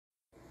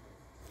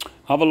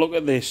Have a look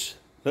at this.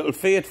 Little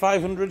Fiat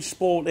 500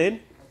 Sport in.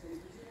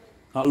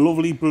 That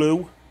lovely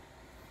blue.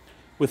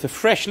 With the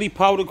freshly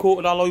powder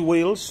coated alloy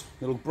wheels.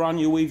 They look brand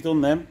new, we've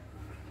done them.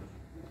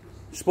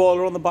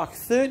 Spoiler on the back.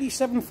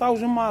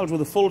 37,000 miles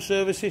with a full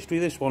service history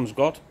this one's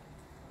got.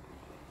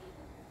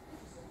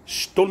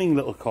 Stunning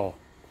little car.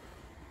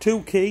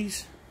 2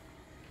 keys.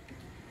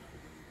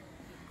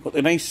 Got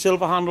the nice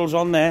silver handles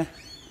on there.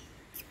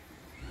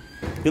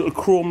 Little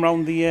chrome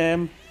round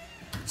the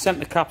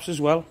centre caps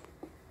as well.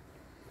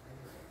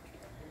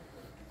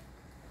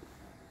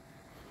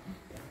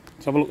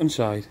 Let's have a look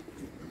inside.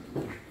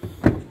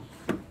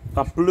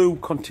 That blue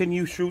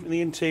continues through to the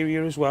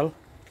interior as well,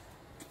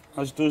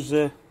 as does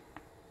the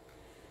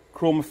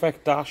chrome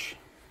effect dash.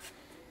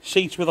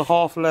 Seats with a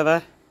half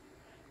leather.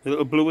 The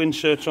little blue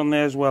inserts on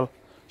there as well.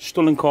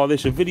 Stunning car.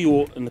 This a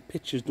video and the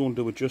pictures don't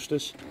do it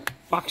justice.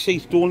 Back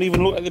seats don't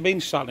even look like they've been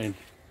sat in.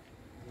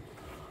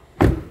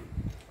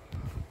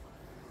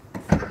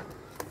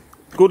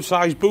 Good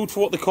size boot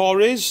for what the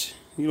car is.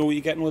 You know what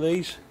you're getting with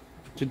these.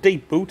 It's a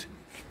deep boot.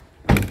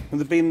 And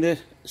they've been the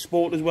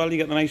Sport as well. You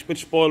get the nice bit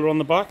spoiler on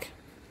the back.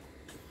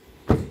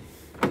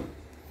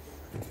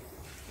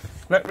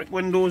 Electric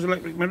windows,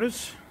 electric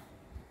mirrors.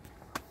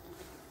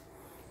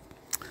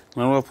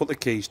 Now I'll put the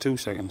keys, 2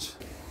 seconds.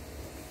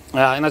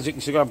 And as you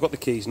can see, I've got the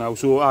keys now.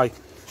 So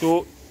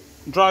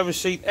driver's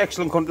seat,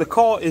 excellent condition. The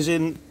car is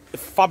in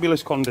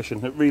fabulous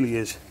condition, it really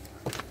is.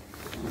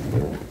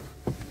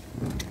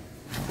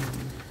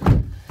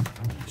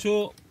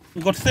 So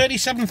we've got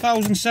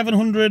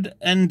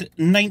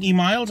 37,790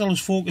 miles. I'll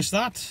just focus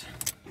that.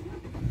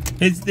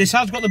 This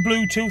has got the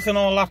Bluetooth and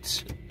all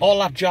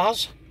that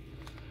jazz.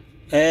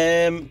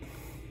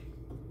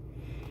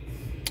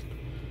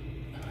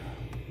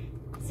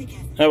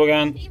 There we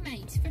go.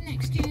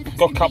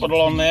 Got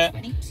capital on there.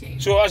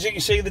 So as you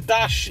can see, the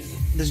dash,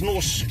 there's no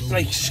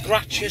like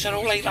scratches or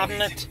all like that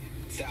in it.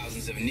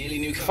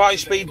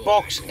 5-speed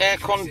box, air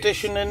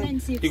conditioning.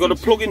 You've got a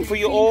plug-in for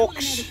your aux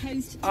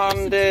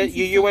and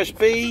your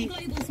USB.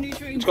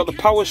 It's got the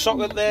power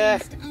socket there.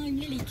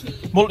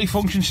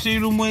 Multi-function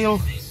steering wheel.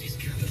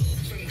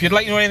 If you'd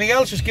like to know anything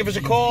else, just give us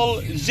a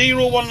call.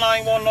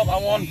 0191, not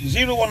that one.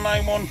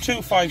 0191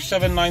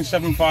 257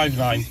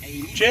 9759.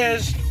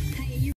 Cheers.